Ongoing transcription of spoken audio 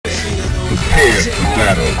Prepare for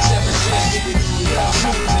battle.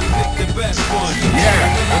 Yeah,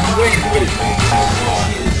 I've been waiting for this.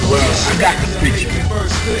 Well, I got the picture.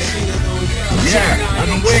 Yeah, I've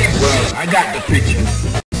been waiting. Well, I got the picture.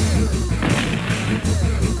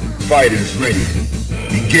 Fighters ready.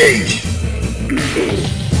 Engage.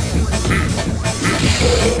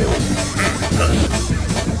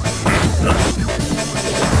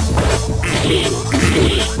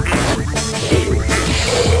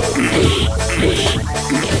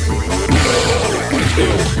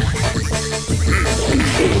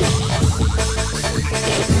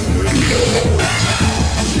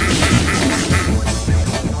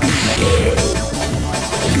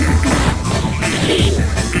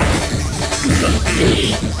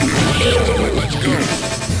 Let's go.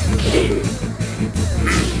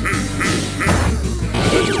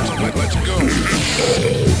 Let's go.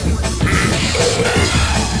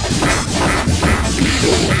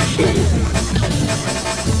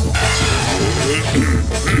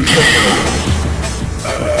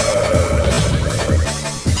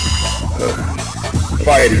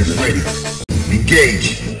 Fighters ready. Engage.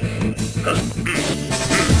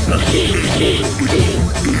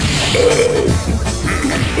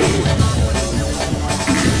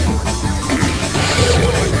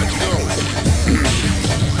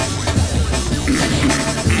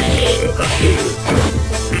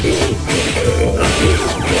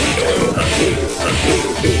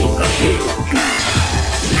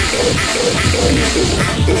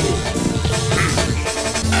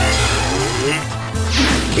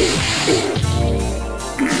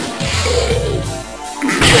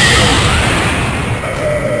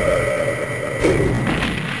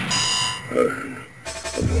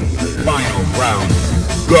 Final round.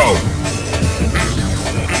 Go!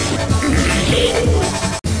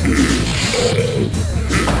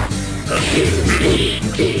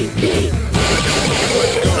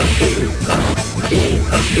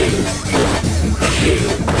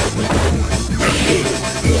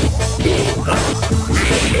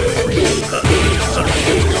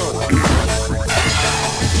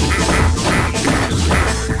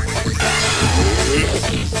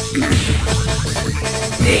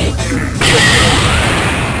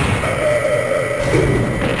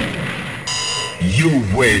 You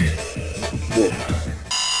win.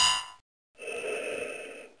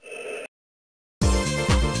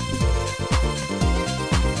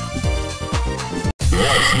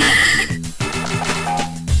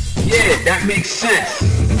 Yeah, that makes sense.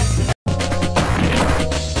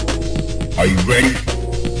 Are you ready?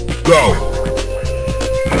 Go!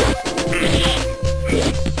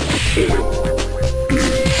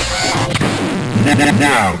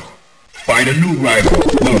 Now, find a new rival.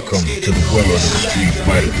 Welcome to the world of Street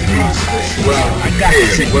Fighter 3. Well, I got the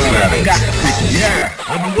picture. Well, I got the picture. Yeah,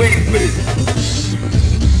 I've been waiting for this.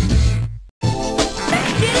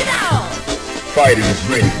 Fighter is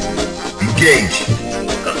ready. Engage.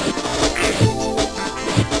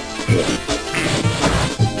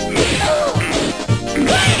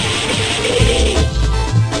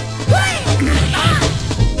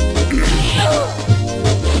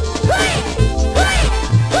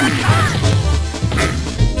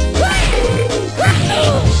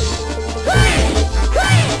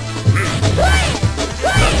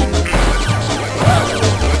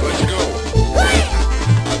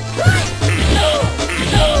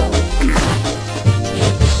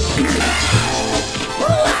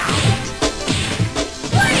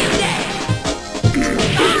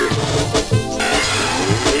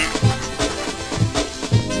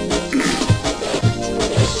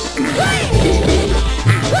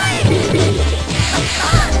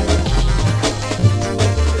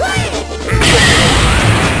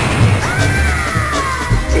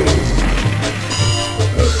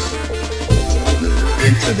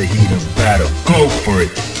 Into the heat of battle. Go for it.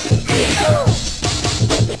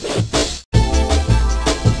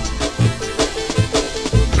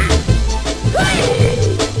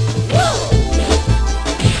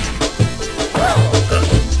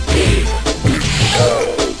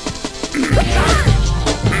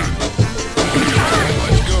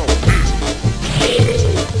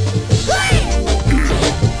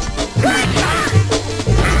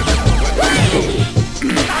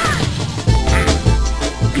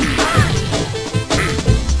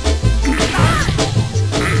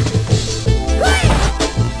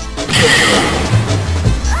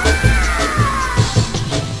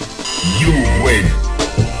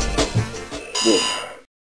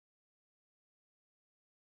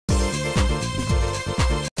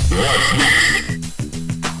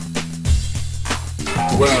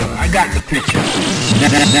 Well, I got the picture.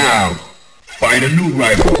 Now, Find a new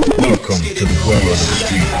rival. Welcome to the world of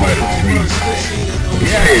Street Fighter 3.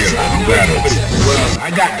 Yeah, I'm battle. Well,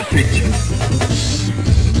 I got the picture.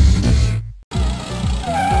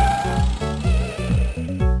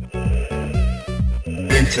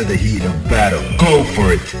 Into the heat of battle. Go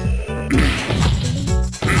for it.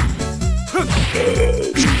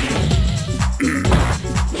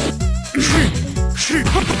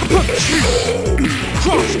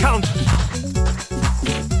 Cross counter.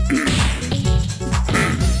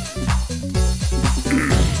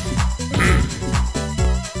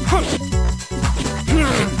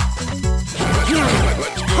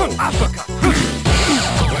 Uppercut.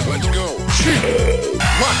 Let's go.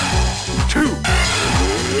 1, 2.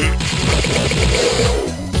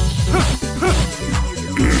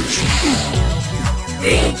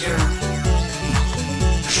 Danger.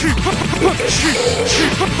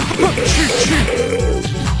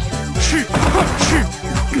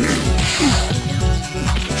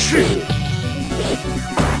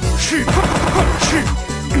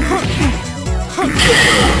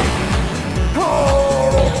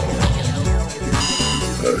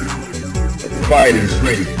 Fighters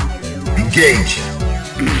ready. Engage.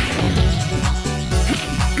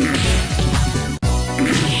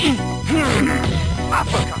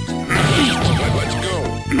 Uppercut. Let's go.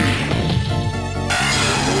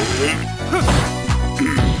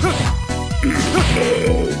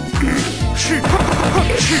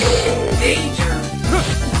 Danger.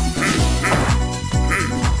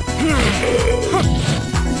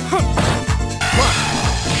 1,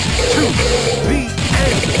 2, the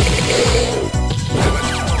end.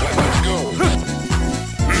 Let's go.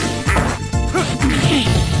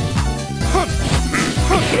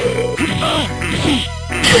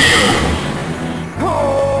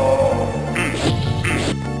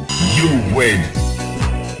 You win.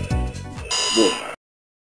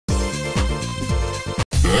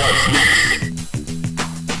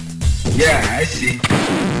 Yeah, I see.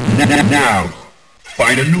 Now,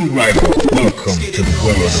 find a new rival. Welcome to the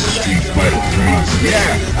world of Street Fighter 3.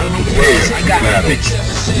 Yeah, I'm aware. I got the picture.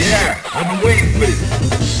 Yeah, I've been waiting for this.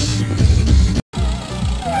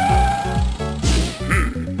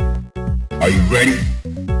 Are you ready?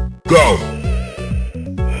 Go!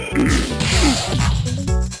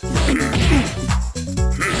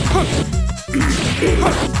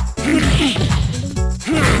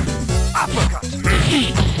 Uppercut.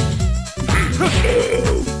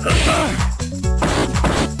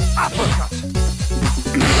 Uppercut.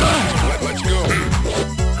 Let's go.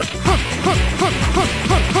 Let's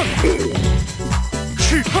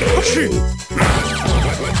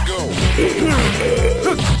go.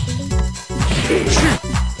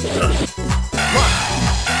 1,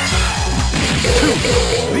 2,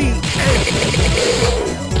 the end.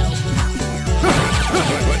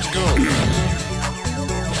 Let's go.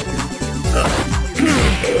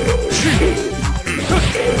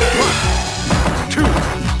 2.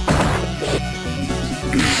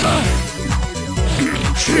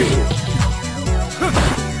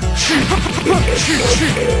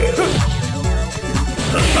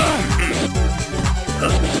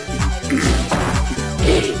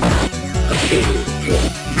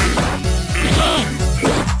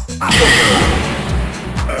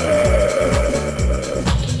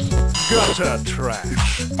 Gutter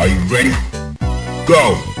trash. Are you ready?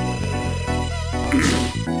 Go!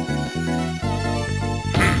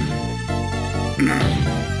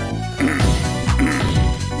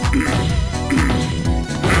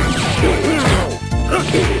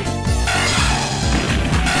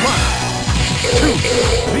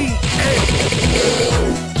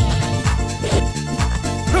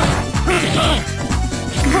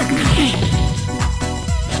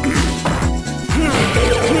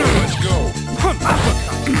 Let's go.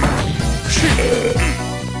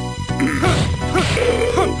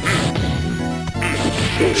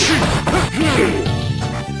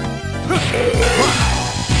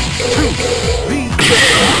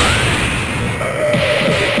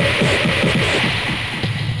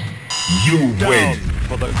 You win.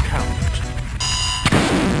 For the count.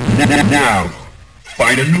 Now,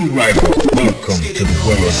 find a new rival. Welcome to the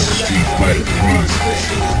world of Street Fighter 3.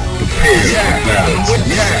 Prepare for battle.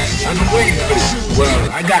 Yeah, I've been waiting for this. Well,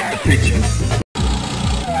 I got the picture.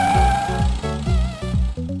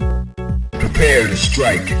 Prepare to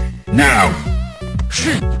strike. Now.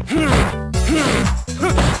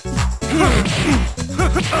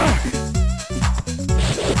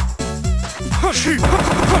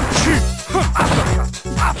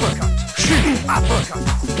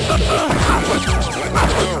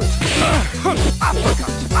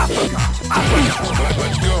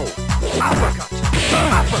 Let's go.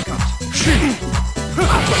 Let's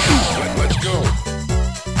go.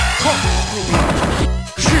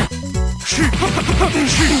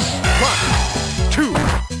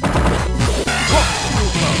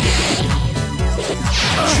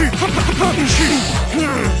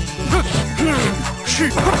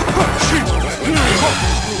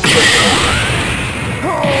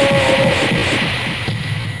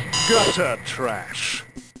 Gutter trash.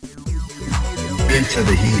 Into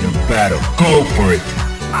the heat of battle. Go for it.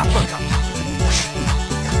 Uppercut.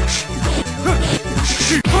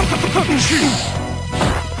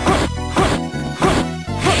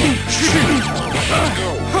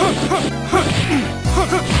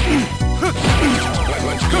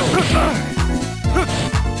 Let's go.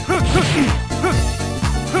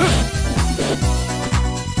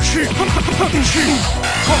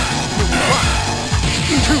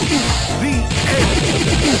 To the end.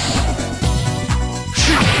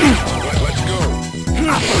 Let's go.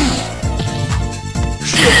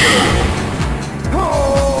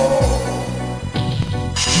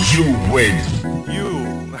 You win. You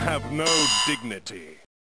have no dignity.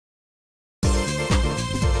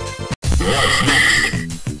 What's next?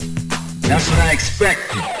 That's what I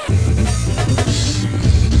expected.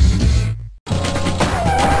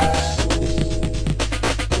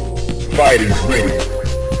 Fighters ready.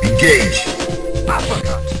 Engage.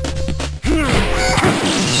 Uppercut.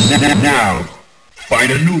 Now,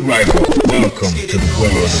 find a new rival. Welcome to the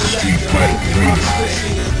world of Street Fighter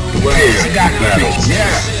 3. Well, I got battle.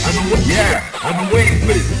 I've been waiting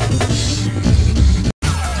for this.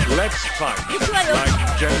 Let's fight like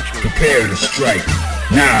gentlemen. Prepare to strike.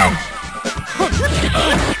 Now.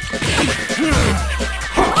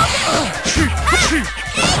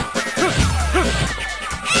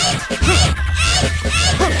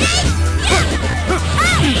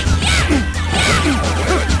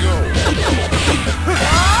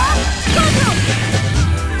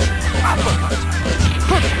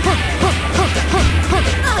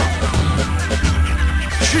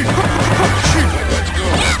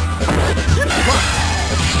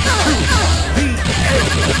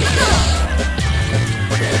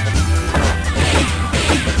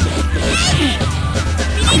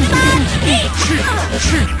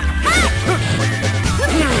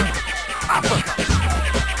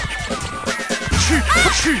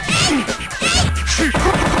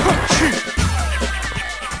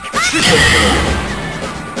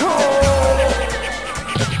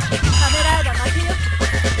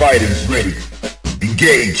 Fighters ready.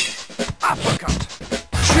 Engage. Uppercut.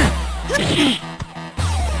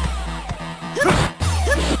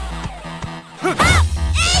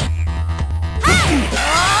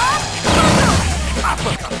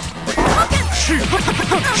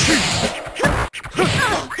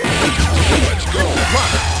 Let's go. 1,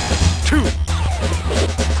 2.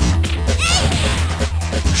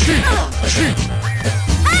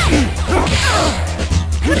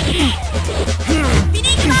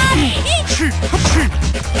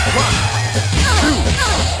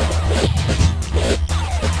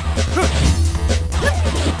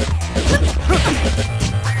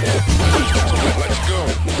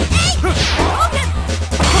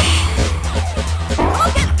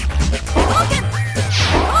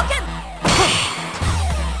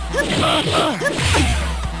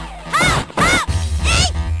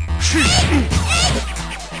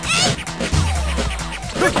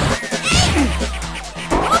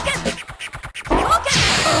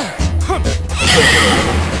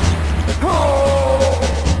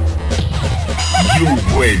 You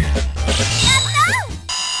win.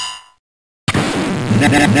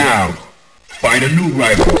 Now, find a new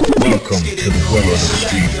rival. Welcome to the world of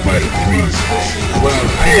Street Fighter 3. Well,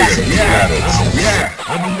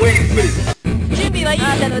 I've been waiting for this.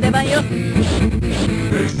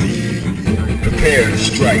 Prepare to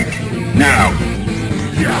strike. Now.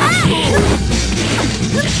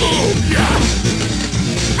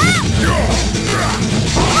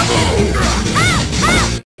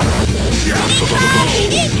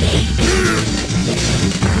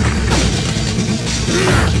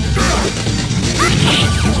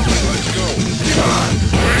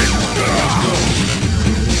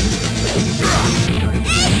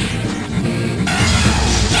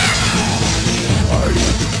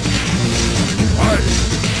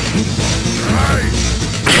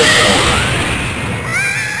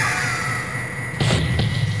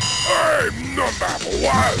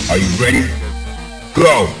 Are you ready?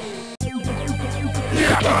 Go!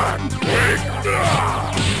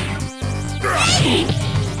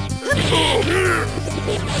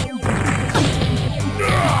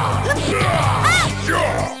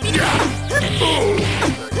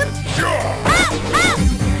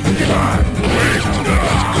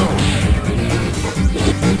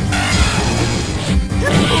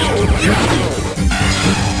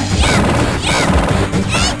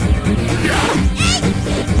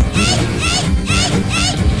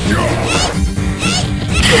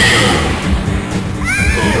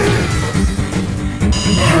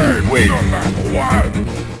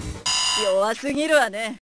 怖すぎるわ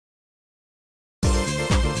ね。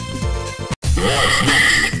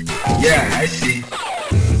 Yeah, I see.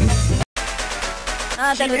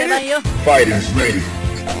 あんたの出番よ。 Fighters ready.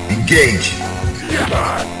 Engage.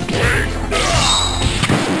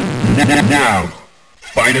 Now,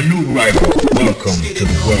 find a new rival. Welcome to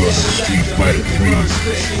the world of Street Fighter 3.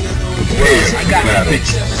 Prepare for battle.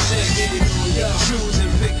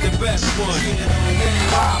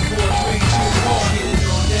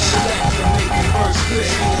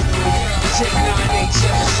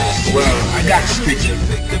 Well, I got the picture.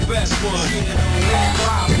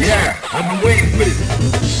 Yeah, I've been waiting for this.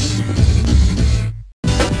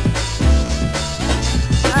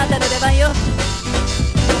 あんたの出番よ。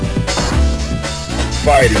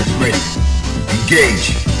 Fighters ready. Engage.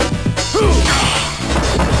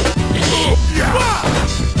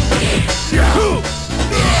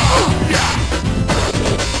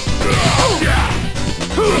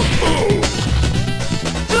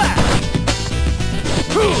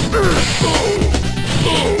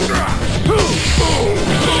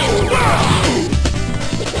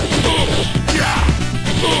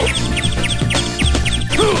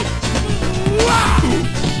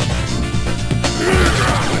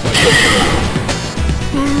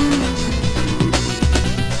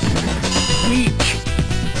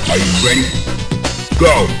 Are you ready?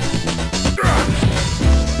 Go!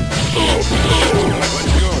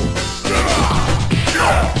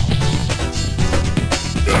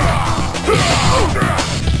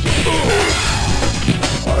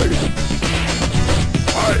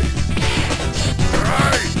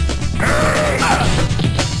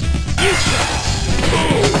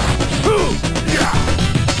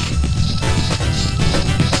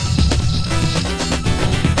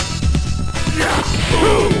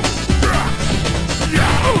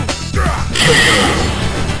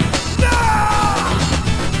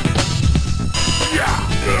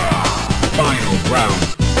 Final round.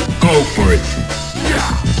 Go for it.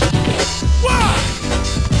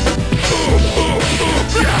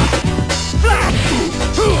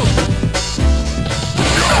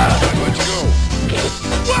 Let's go. Let's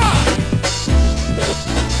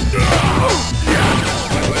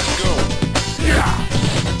go.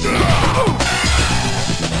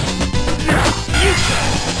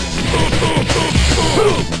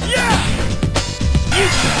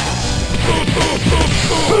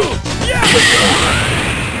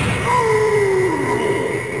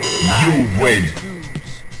 You win.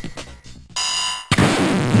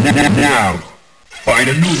 Now, find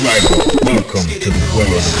a new rival. Welcome to the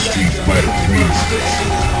world of Street Fighter 3.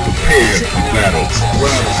 Prepare for battle.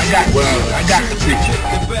 Well, I got the picture.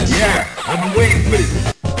 Yeah, I've been waiting for this.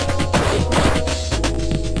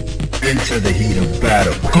 Enter the heat of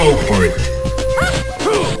battle. Go for it.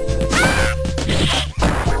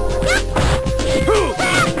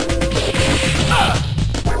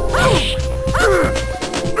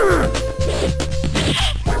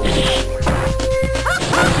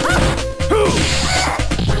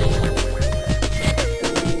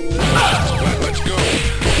 Let's go. Let's go.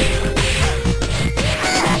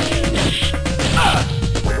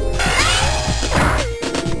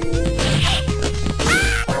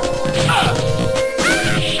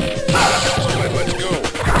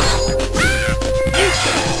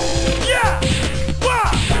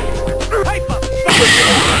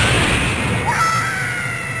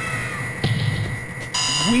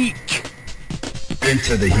 Weak.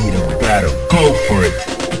 Enter the heat of battle. Go for it.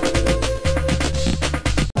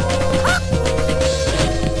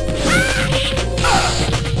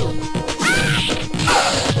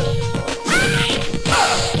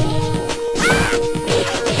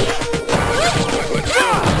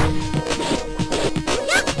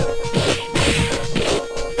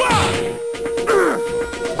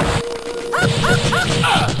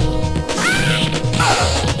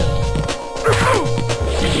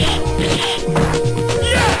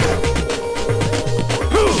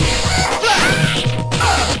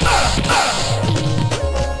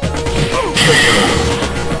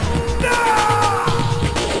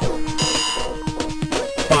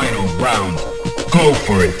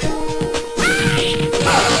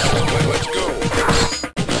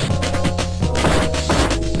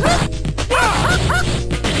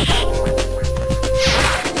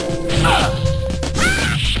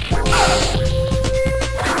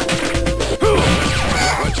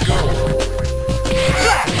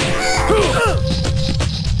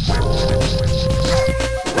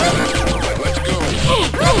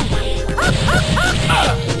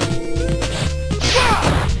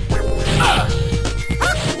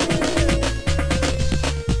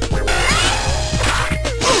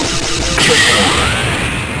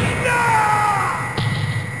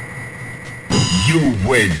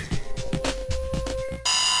 win.